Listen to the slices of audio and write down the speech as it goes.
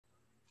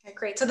Okay,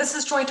 great. So this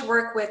is joint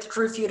work with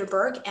Drew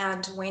Fudenberg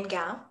and Wayne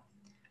Gao.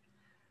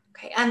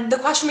 Okay, and the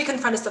question we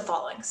confront is the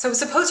following. So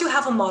suppose you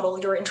have a model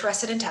you're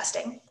interested in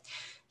testing.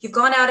 You've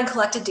gone out and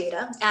collected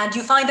data, and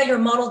you find that your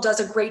model does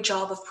a great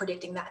job of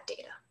predicting that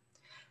data.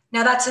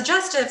 Now that's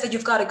suggestive that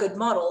you've got a good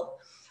model,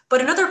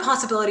 but another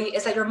possibility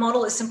is that your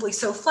model is simply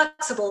so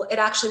flexible, it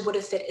actually would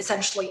have fit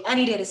essentially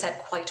any data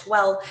set quite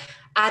well.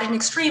 At an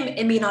extreme,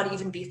 it may not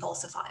even be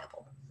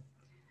falsifiable.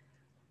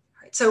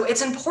 So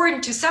it's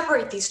important to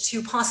separate these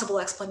two possible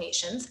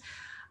explanations.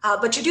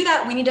 But to do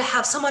that, we need to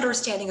have some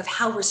understanding of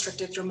how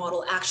restrictive your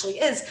model actually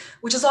is,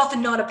 which is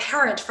often not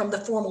apparent from the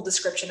formal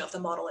description of the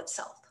model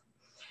itself.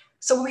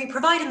 So what we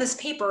provide in this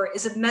paper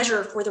is a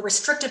measure for the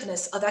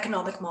restrictiveness of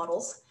economic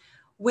models,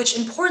 which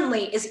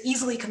importantly is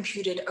easily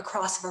computed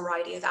across a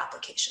variety of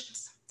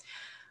applications.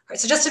 All right,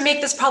 so just to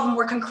make this problem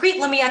more concrete,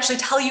 let me actually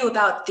tell you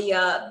about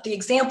the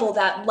example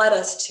that led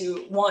us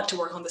to want to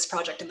work on this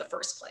project in the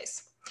first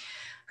place.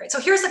 Right, so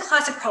here's a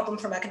classic problem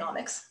from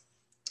economics.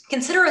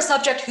 Consider a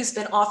subject who's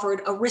been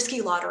offered a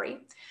risky lottery.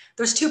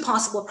 There's two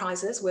possible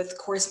prizes with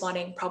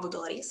corresponding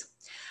probabilities.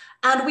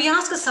 And we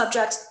ask a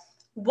subject,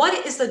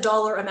 what is the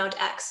dollar amount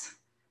X,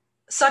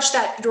 such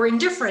that you're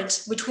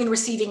indifferent between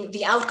receiving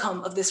the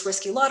outcome of this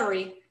risky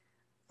lottery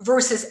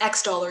versus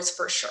X dollars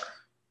for sure.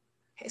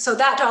 Okay, so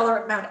that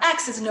dollar amount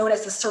X is known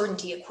as the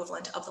certainty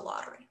equivalent of the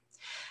lottery.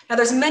 Now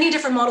there's many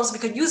different models we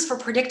could use for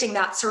predicting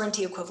that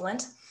certainty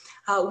equivalent.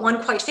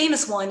 One quite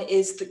famous one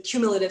is the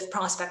cumulative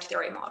prospect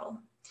theory model.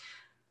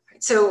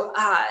 So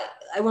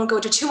I won't go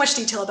into too much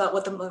detail about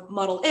what the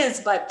model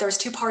is, but there's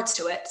two parts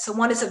to it. So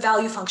one is a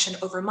value function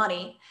over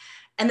money,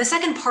 and the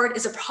second part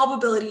is a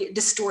probability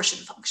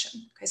distortion function.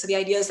 Okay, so the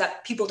idea is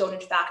that people don't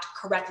in fact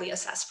correctly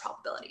assess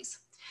probabilities.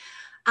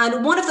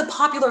 And one of the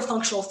popular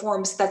functional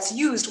forms that's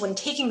used when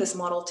taking this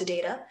model to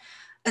data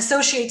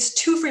associates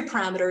two free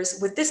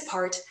parameters with this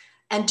part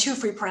and two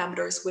free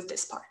parameters with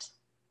this part.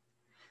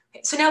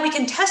 Okay, so now we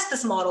can test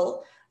this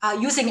model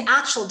using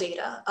actual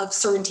data of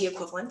certainty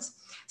equivalence.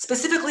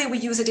 Specifically, we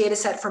use a data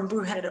set from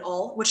Bruhan et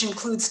al., which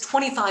includes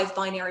 25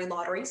 binary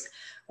lotteries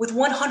with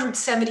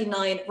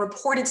 179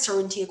 reported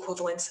certainty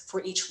equivalents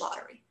for each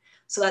lottery.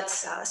 So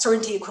that's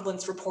certainty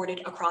equivalence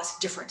reported across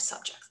different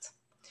subjects.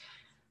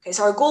 Okay,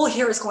 so our goal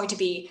here is going to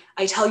be,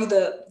 I tell you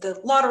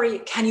the lottery,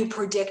 can you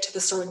predict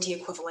the certainty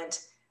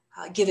equivalent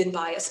given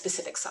by a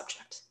specific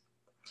subject?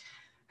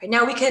 Okay,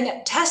 now we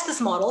can test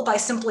this model by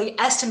simply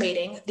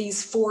estimating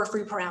these four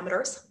free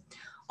parameters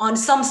on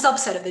some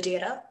subset of the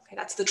data, okay,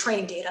 that's the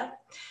training data,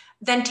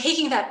 then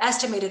taking that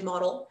estimated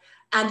model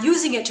and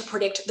using it to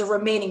predict the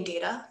remaining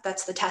data,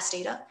 that's the test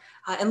data,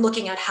 and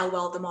looking at how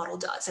well the model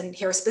does. And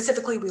here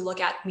specifically, we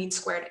look at mean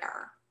squared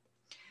error.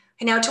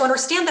 And now to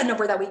understand the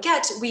number that we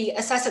get, we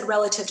assess it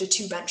relative to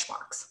two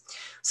benchmarks.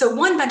 So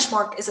one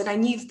benchmark is a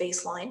naive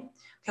baseline.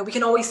 Okay, we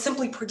can always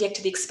simply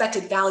predict the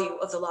expected value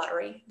of the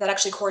lottery. That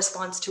actually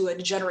corresponds to a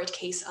degenerate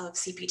case of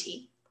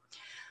CPT.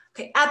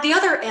 Okay, at the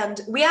other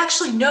end, we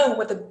actually know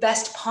what the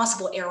best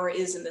possible error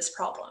is in this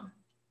problem.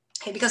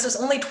 Okay, because there's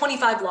only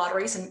 25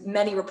 lotteries and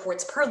many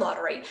reports per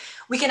lottery,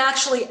 we can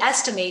actually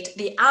estimate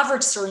the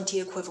average certainty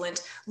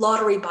equivalent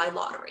lottery by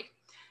lottery.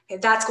 Okay,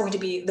 that's going to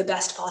be the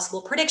best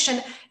possible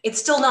prediction. It's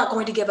still not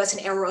going to give us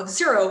an error of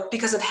 0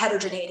 because of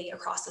heterogeneity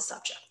across the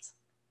subjects.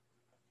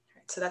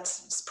 Right, so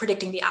that's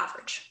predicting the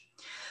average.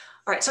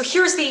 All right, so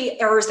here's the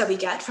errors that we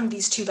get from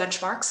these two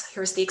benchmarks.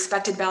 Here's the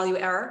expected value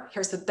error.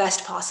 Here's the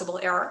best possible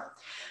error.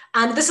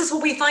 And this is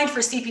what we find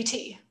for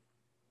CPT.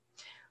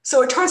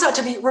 So it turns out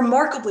to be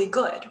remarkably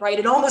good, right?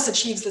 It almost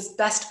achieves this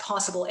best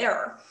possible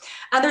error.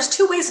 And there's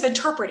two ways of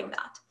interpreting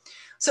that.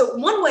 So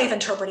one way of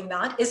interpreting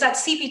that is that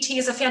CPT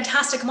is a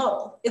fantastic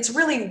model. It's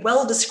really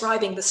well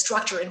describing the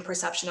structure and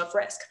perception of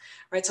risk,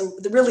 right? So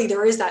really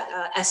there is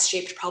that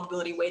S-shaped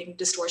probability weighting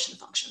distortion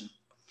function.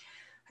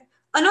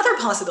 Another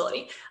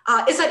possibility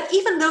is that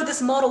even though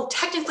this model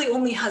technically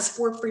only has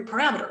 4 free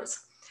parameters,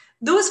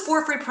 those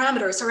 4 free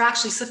parameters are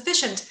actually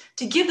sufficient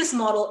to give this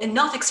model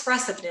enough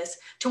expressiveness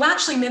to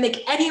actually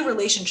mimic any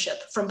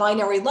relationship from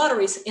binary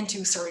lotteries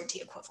into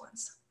certainty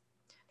equivalence.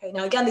 Okay,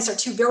 now again, these are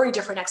two very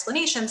different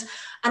explanations,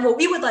 and what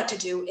we would like to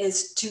do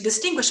is to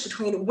distinguish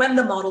between when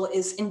the model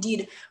is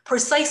indeed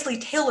precisely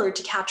tailored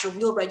to capture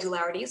real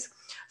regularities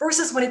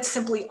versus when it's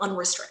simply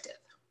unrestricted.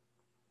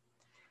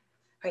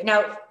 Right,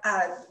 now,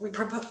 we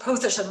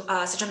propose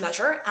such a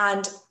measure,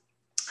 and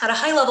at a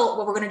high level,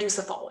 what we're going to do is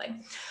the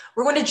following.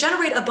 We're going to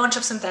generate a bunch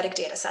of synthetic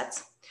data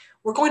sets.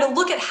 We're going to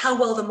look at how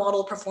well the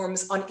model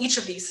performs on each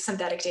of these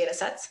synthetic data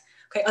sets.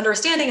 Okay,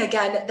 understanding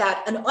again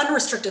that an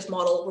unrestricted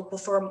model will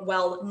perform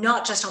well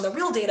not just on the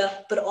real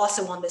data, but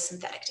also on the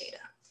synthetic data.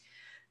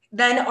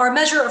 Then our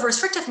measure of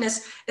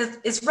restrictiveness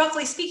is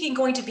roughly speaking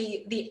going to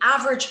be the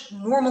average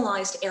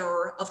normalized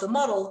error of the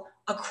model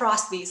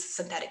across these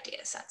synthetic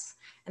data sets.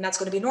 And that's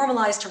going to be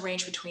normalized to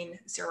range between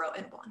 0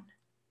 and 1. All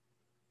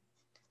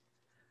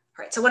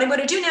right, so what I'm going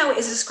to do now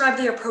is describe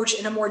the approach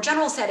in a more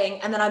general setting,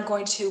 and then I'm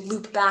going to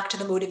loop back to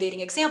the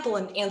motivating example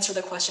and answer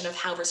the question of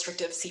how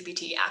restrictive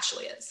CPT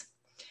actually is.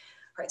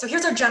 All right, so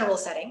here's our general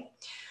setting.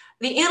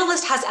 the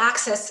analyst has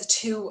access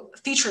to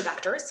feature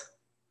vectors.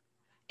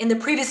 In the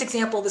previous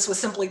example, this was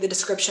simply the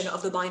description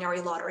of the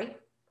binary lottery.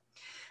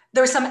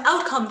 There's some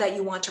outcome that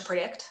you want to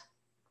predict.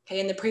 Okay,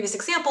 in the previous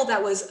example,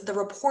 that was the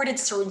reported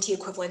certainty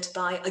equivalent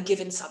by a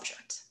given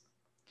subject.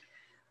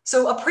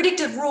 So a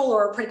predictive rule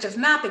or a predictive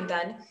mapping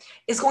then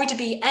is going to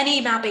be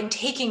any mapping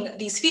taking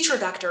these feature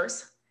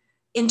vectors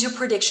into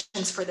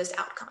predictions for this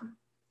outcome.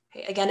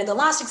 Okay, again, in the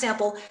last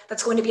example,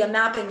 that's going to be a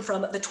mapping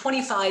from the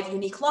 25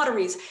 unique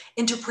lotteries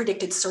into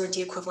predicted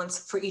certainty equivalents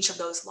for each of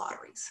those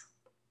lotteries.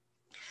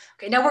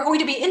 Okay, now we're going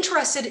to be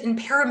interested in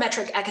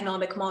parametric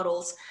economic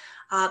models,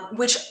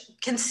 which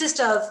consist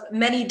of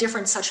many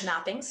different such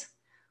mappings,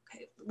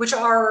 okay, which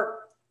are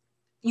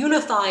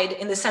unified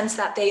in the sense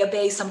that they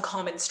obey some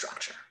common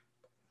structure.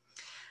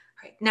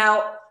 Right.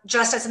 Now,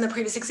 just as in the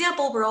previous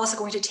example, we're also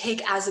going to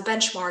take as a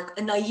benchmark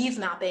a naive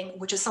mapping,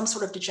 which is some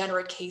sort of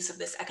degenerate case of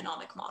this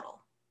economic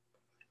model.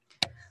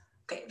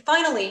 Okay,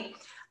 finally,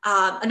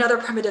 another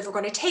primitive we're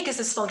going to take is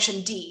this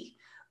function D,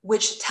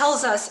 which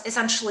tells us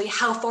essentially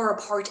how far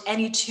apart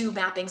any two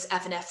mappings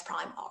f and f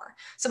prime are.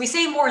 So we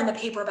say more in the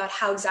paper about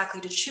how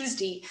exactly to choose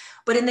D,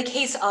 but in the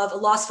case of a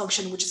loss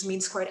function, which is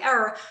mean squared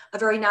error, a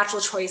very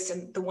natural choice,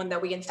 and the one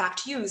that we in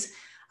fact use,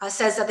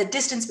 says that the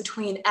distance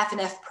between f and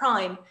f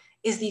prime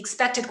is the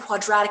expected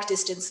quadratic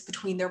distance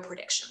between their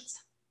predictions.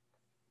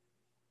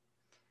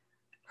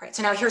 All right,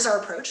 so now here's our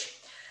approach.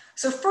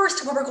 So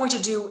first, what we're going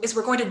to do is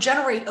we're going to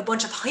generate a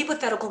bunch of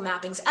hypothetical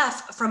mappings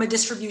f from a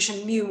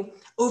distribution mu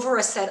over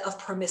a set of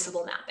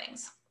permissible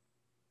mappings.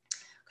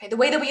 Okay, the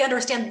way that we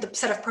understand the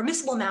set of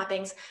permissible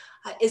mappings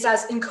is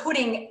as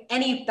encoding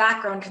any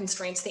background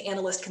constraints the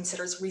analyst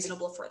considers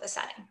reasonable for the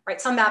setting, right?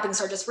 Some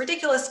mappings are just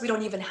ridiculous. We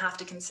don't even have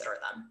to consider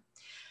them.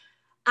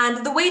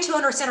 And the way to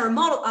understand our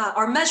model,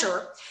 our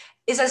measure,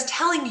 is as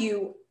telling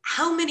you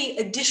how many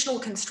additional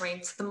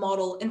constraints the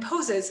model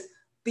imposes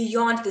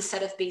beyond the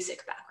set of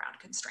basic background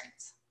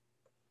constraints.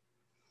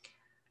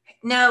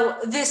 Now,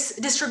 this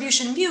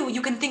distribution mu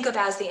you can think of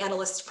as the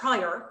analyst's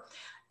prior.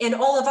 In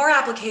all of our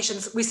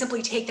applications, we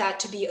simply take that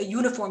to be a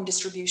uniform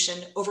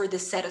distribution over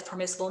this set of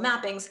permissible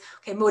mappings,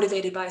 okay,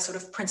 motivated by a sort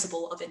of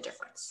principle of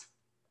indifference.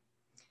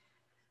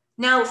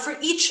 Now, for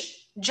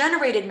each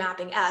generated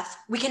mapping f,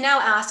 we can now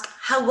ask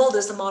how well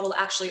does the model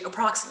actually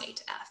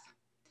approximate f?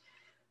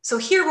 So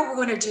here what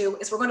we're going to do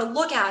is we're going to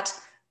look at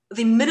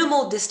the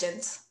minimal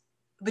distance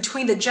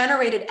between the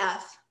generated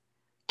f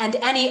and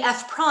any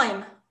f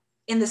prime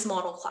in this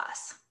model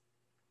class.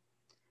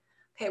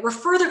 Okay, we're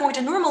further going to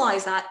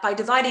normalize that by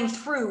dividing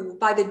through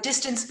by the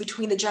distance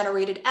between the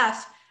generated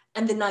f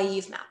and the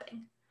naive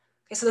mapping.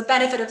 Okay, so the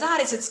benefit of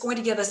that is it's going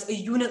to give us a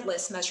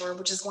unitless measure,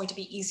 which is going to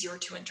be easier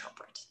to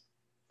interpret.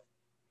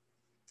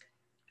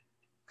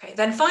 Okay,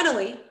 then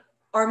finally,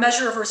 our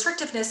measure of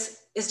restrictiveness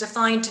is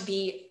defined to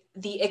be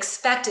the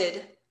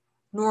expected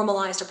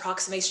normalized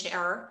approximation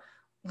error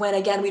when,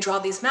 again, we draw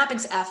these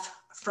mappings f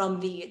from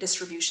the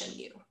distribution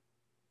mu. All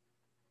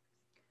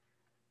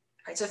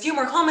right, so a few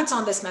more comments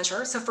on this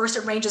measure. So first,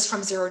 it ranges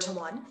from 0 to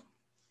 1.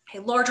 Okay,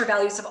 larger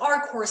values of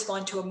r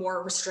correspond to a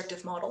more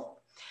restrictive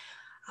model.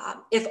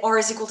 If r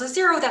is equal to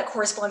 0, that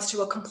corresponds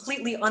to a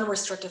completely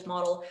unrestrictive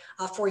model,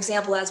 for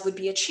example, as would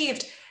be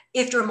achieved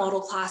if your model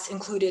class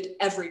included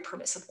every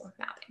permissible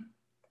mapping.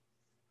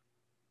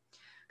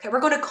 Okay, we're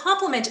going to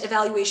complement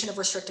evaluation of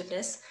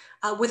restrictiveness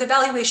with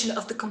evaluation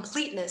of the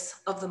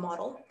completeness of the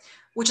model,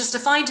 which is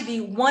defined to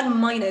be 1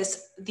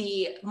 minus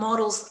the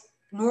model's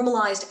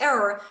normalized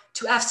error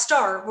to f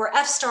star, where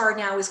f star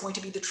now is going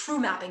to be the true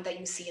mapping that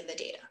you see in the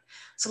data.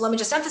 So let me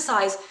just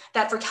emphasize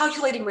that for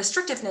calculating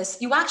restrictiveness,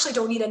 you actually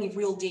don't need any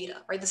real data,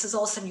 right? This is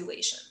all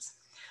simulations.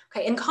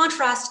 Okay, in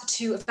contrast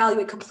to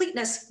evaluate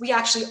completeness, we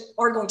actually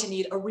are going to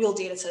need a real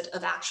data set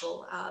of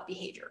actual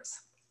behaviors.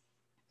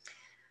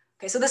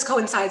 Okay, so this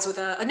coincides with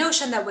a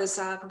notion that was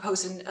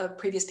proposed in a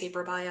previous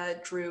paper by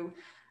Drew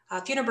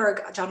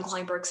Fudenberg, John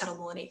Kleinberg, Senel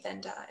Mullinath,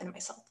 and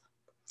myself.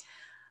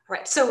 All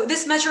right, so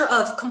this measure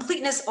of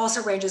completeness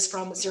also ranges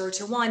from 0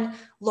 to 1.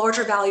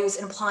 Larger values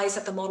implies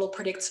that the model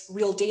predicts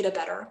real data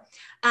better.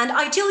 And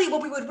ideally,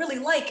 what we would really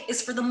like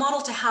is for the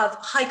model to have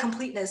high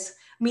completeness,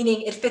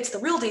 meaning it fits the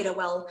real data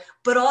well,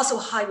 but also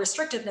high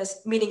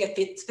restrictiveness, meaning it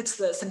fits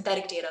the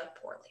synthetic data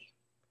poorly.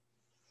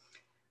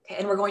 Okay,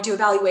 and we're going to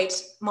evaluate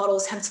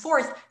models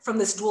henceforth from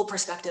this dual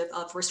perspective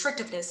of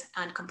restrictiveness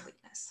and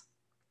completeness.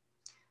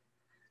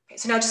 Okay,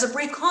 so now just a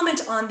brief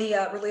comment on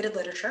the related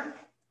literature.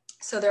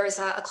 So there is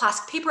a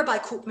classic paper by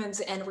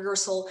Koopmans and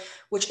Rehearsal,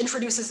 which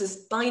introduces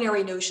this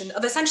binary notion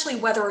of essentially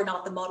whether or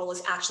not the model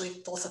is actually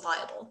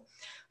falsifiable.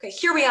 Okay,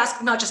 here we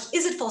ask not just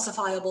is it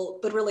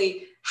falsifiable, but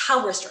really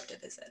how restrictive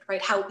is it,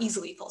 right? How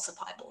easily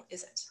falsifiable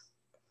is it?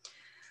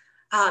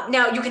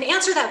 Now, you can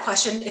answer that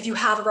question if you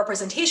have a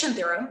representation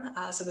theorem.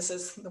 So this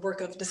is the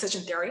work of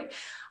decision theory.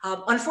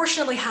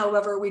 Unfortunately,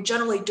 however, we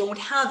generally don't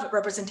have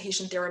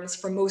representation theorems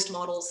for most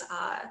models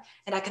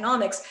in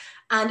economics.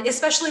 And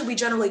especially, we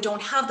generally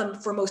don't have them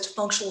for most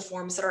functional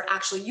forms that are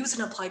actually used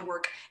in applied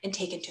work and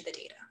taken to the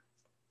data.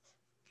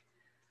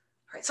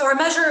 Right, so our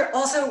measure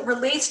also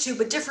relates to,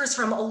 but differs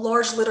from, a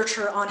large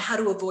literature on how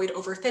to avoid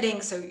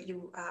overfitting. So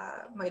you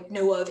might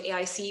know of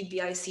AIC,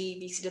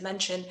 BIC, BC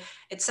dimension,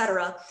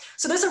 etc.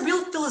 So there's a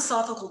real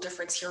philosophical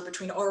difference here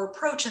between our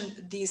approach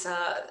and these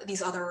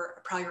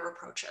other prior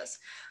approaches,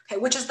 okay,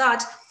 which is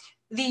that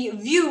the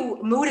view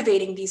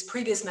motivating these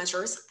previous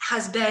measures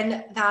has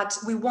been that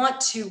we want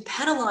to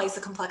penalize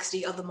the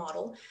complexity of the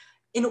model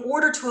in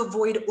order to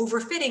avoid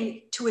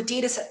overfitting to a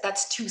data set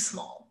that's too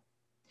small.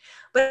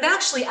 But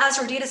actually, as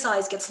your data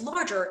size gets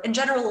larger, in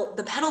general,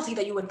 the penalty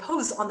that you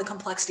impose on the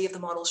complexity of the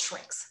model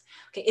shrinks.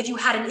 Okay, if you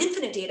had an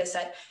infinite data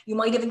set, you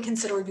might even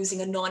consider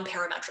using a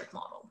non-parametric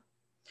model.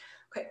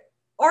 Okay,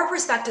 our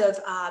perspective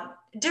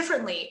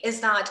differently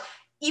is that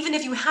even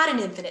if you had an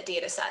infinite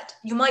data set,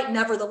 you might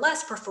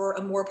nevertheless prefer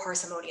a more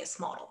parsimonious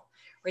model.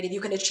 Right? If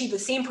you can achieve the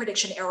same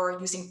prediction error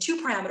using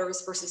 2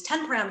 parameters versus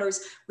 10 parameters,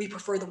 we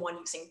prefer the one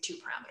using 2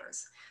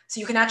 parameters.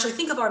 So you can actually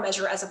think of our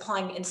measure as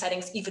applying in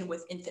settings even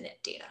with infinite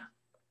data.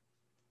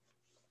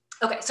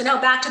 Okay, so now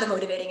back to the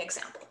motivating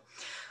example.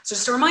 So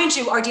just to remind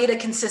you, our data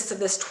consists of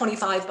this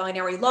 25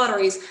 binary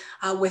lotteries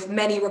with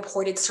many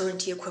reported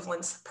certainty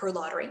equivalents per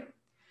lottery.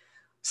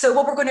 So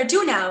what we're going to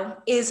do now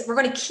is we're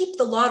going to keep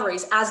the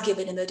lotteries as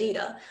given in the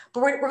data,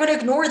 but we're going to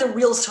ignore the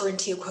real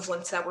certainty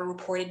equivalents that were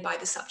reported by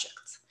the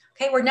subjects.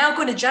 Okay, we're now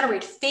going to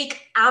generate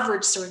fake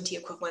average certainty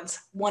equivalents,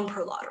 1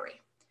 per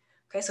lottery.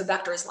 Okay, so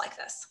vectors like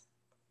this.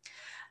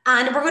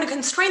 And we're going to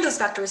constrain those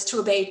vectors to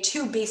obey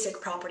 2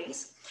 basic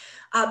properties.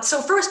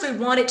 So first, we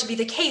want it to be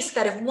the case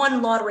that if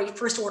one lottery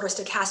first order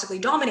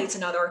stochastically dominates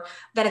another,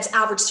 then its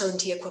average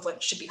certainty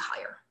equivalent should be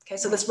higher. Okay,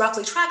 so this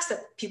roughly tracks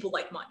that people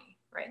like money,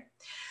 right?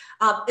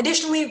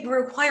 Additionally, we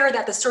require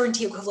that the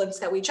certainty equivalents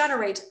that we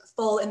generate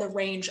fall in the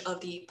range of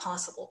the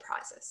possible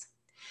prizes.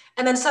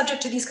 And then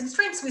subject to these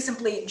constraints, we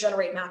simply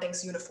generate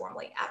mappings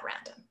uniformly at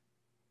random.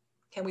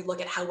 Okay, we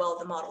look at how well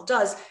the model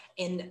does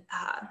in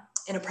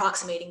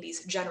approximating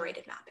these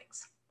generated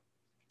mappings.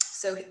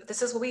 So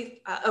this is what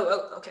we,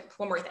 okay,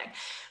 one more thing.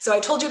 So I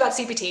told you about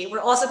CPT. We're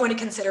also going to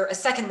consider a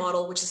second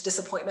model, which is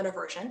disappointment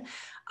aversion.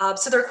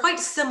 So they're quite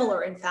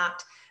similar, in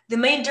fact. The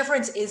main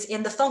difference is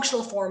in the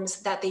functional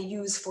forms that they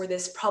use for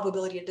this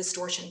probability of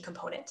distortion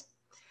component.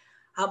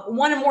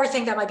 One more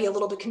thing that might be a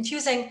little bit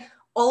confusing,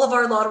 all of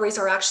our lotteries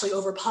are actually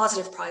over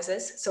positive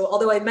prizes. So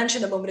although I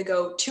mentioned a moment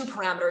ago 2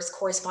 parameters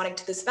corresponding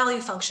to this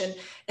value function,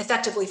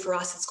 effectively for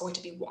us, it's going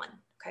to be 1.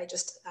 Okay,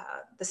 just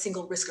the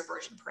single risk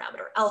aversion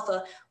parameter,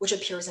 alpha, which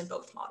appears in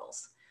both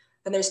models.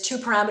 Then there's 2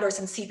 parameters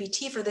in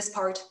CPT for this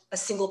part, a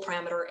single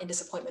parameter in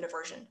disappointment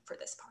aversion for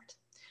this part.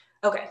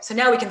 Okay, so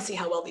now we can see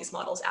how well these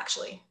models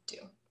actually do.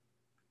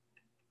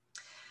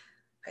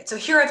 Right, so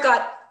here I've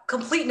got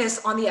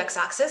completeness on the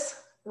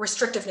x-axis,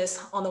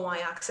 restrictiveness on the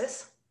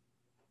y-axis,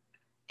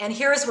 and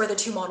here's where the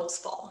 2 models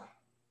fall.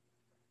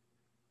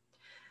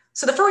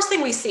 So the first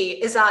thing we see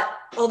is that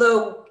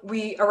although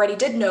we already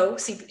did know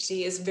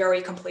CPT is very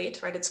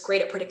complete, right? It's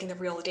great at predicting the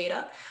real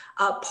data.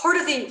 Part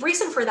of the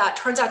reason for that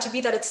turns out to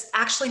be that it's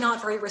actually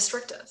not very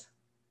restrictive,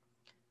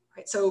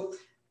 right? So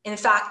in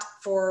fact,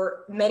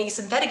 for many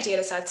synthetic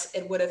data sets,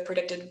 it would have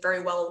predicted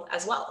very well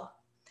as well.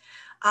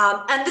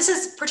 And this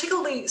is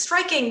particularly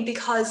striking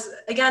because,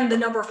 again, the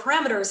number of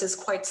parameters is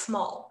quite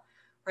small,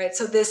 right?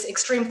 So this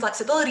extreme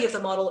flexibility of the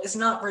model is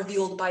not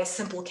revealed by a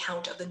simple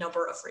count of the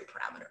number of free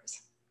parameters.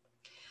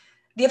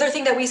 The other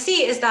thing that we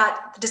see is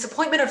that the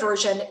disappointment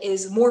aversion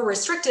is more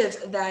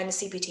restrictive than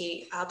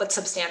CPT, but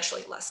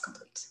substantially less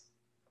complete.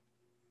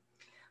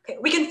 Okay,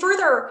 we can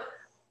further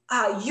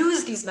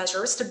use these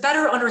measures to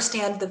better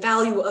understand the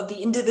value of the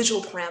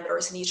individual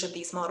parameters in each of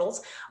these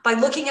models by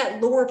looking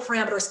at lower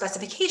parameter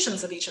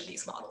specifications of each of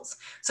these models.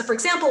 So for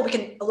example, we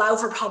can allow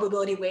for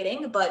probability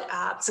weighting, but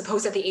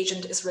suppose that the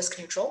agent is risk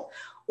neutral,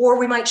 or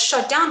we might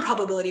shut down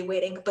probability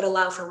weighting, but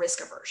allow for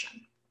risk aversion.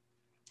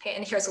 Okay,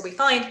 and here's what we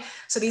find.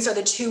 So these are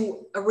the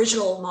 2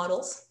 original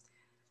models.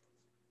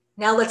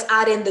 Now let's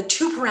add in the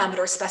 2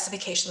 parameter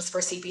specifications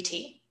for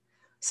CPT.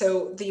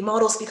 So the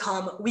models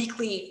become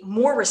weakly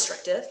more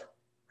restrictive,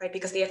 right,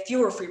 because they have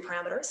fewer free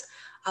parameters,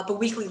 but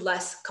weakly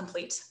less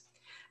complete.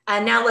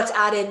 And now let's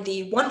add in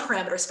the 1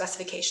 parameter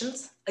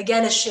specifications,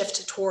 again, a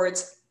shift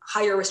towards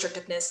higher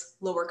restrictiveness,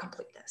 lower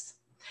completeness.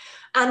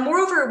 And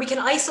moreover, we can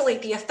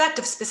isolate the effect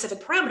of specific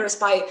parameters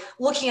by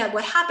looking at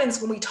what happens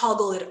when we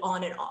toggle it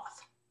on and off.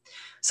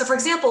 So for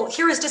example,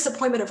 here is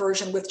disappointment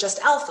aversion with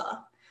just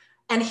alpha,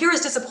 and here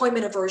is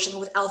disappointment aversion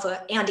with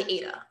alpha and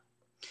eta.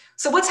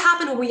 So what's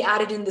happened when we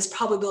added in this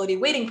probability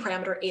weighting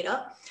parameter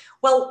eta?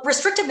 Well,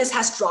 restrictiveness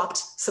has dropped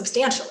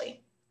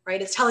substantially,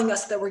 right? It's telling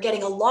us that we're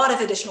getting a lot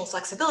of additional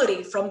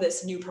flexibility from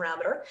this new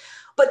parameter,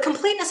 but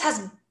completeness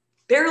has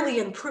barely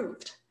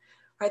improved,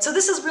 right? So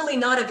this is really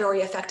not a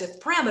very effective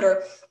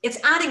parameter. It's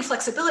adding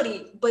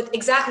flexibility, but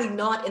exactly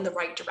not in the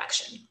right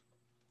direction.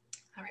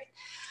 All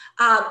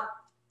right.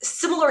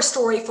 Similar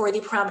story for the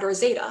parameter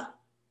zeta,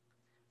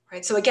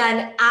 right? So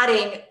again,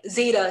 adding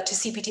zeta to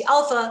CPT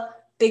alpha,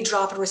 big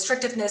drop in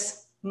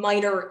restrictiveness,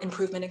 minor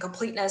improvement in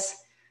completeness.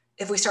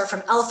 If we start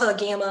from alpha,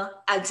 gamma,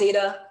 add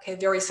zeta, okay,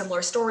 very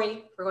similar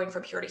story. We're going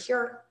from here to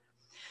here.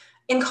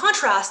 In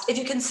contrast, if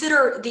you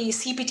consider the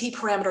CPT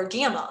parameter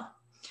gamma,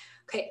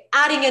 okay,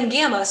 adding in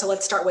gamma, so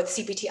let's start with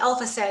CPT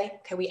alpha, say,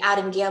 okay, we add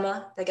in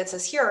gamma, that gets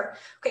us here.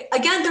 Okay,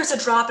 again, there's a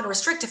drop in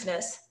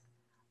restrictiveness,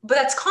 but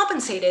that's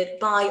compensated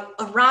by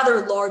a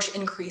rather large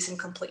increase in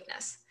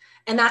completeness.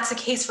 And that's the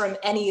case from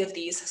any of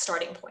these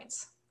starting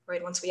points,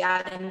 right? Once we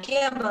add in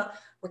gamma,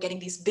 we're getting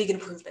these big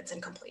improvements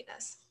in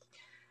completeness.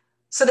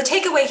 So the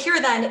takeaway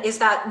here then is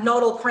that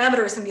not all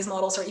parameters in these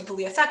models are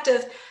equally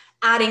effective.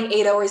 Adding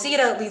eta or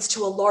zeta leads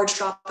to a large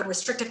drop in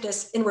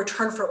restrictiveness in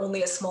return for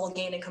only a small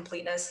gain in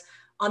completeness.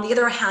 On the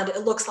other hand,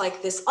 it looks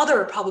like this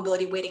other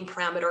probability weighting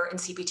parameter in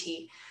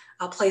CPT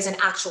plays an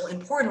actual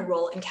important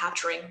role in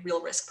capturing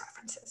real risk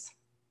preferences.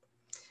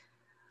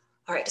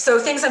 All right, so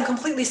things I'm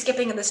completely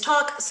skipping in this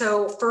talk.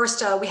 So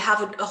first, we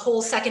have a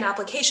whole second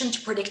application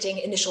to predicting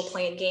initial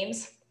play in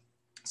games.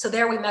 So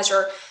there we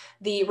measure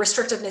the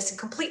restrictiveness and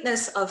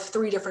completeness of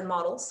 3 different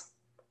models.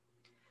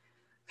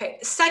 Okay,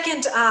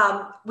 second,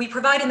 we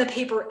provide in the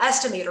paper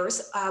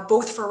estimators,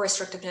 both for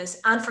restrictiveness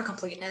and for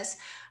completeness,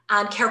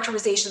 and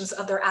characterizations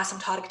of their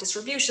asymptotic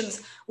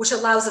distributions, which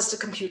allows us to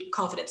compute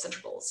confidence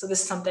intervals. So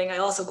this is something I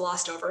also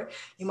glossed over.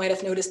 You might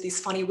have noticed these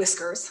funny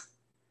whiskers,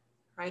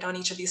 right, on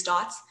each of these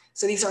dots.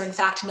 So these are in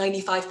fact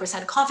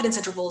 95% confidence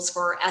intervals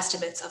for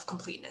estimates of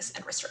completeness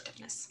and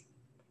restrictiveness.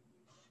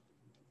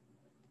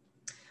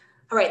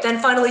 All right,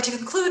 then finally to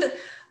conclude,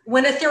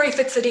 when a theory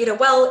fits the data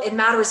well, it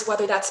matters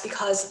whether that's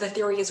because the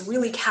theory is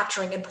really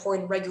capturing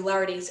important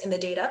regularities in the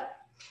data,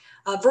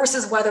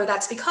 versus whether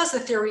that's because the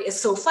theory is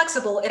so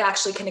flexible, it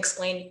actually can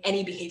explain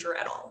any behavior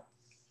at all.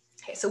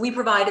 Okay, so we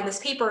provide in this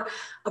paper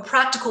a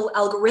practical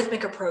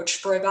algorithmic approach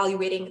for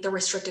evaluating the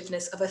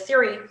restrictiveness of a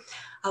theory.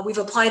 We've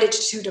applied it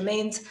to 2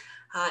 domains,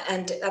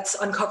 and that's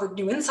uncovered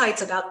new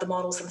insights about the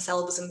models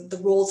themselves and the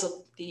roles of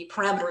the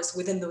parameters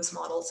within those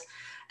models.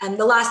 And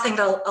the last thing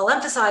that I'll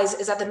emphasize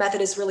is that the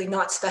method is really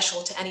not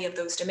special to any of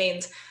those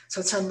domains.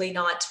 So it's certainly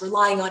not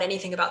relying on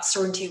anything about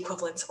certainty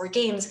equivalence or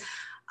games.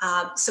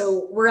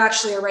 So we're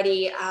actually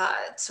already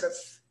sort of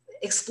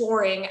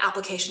exploring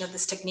application of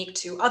this technique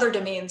to other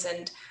domains,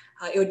 and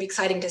it would be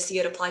exciting to see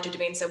it applied to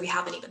domains that we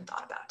haven't even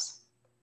thought about.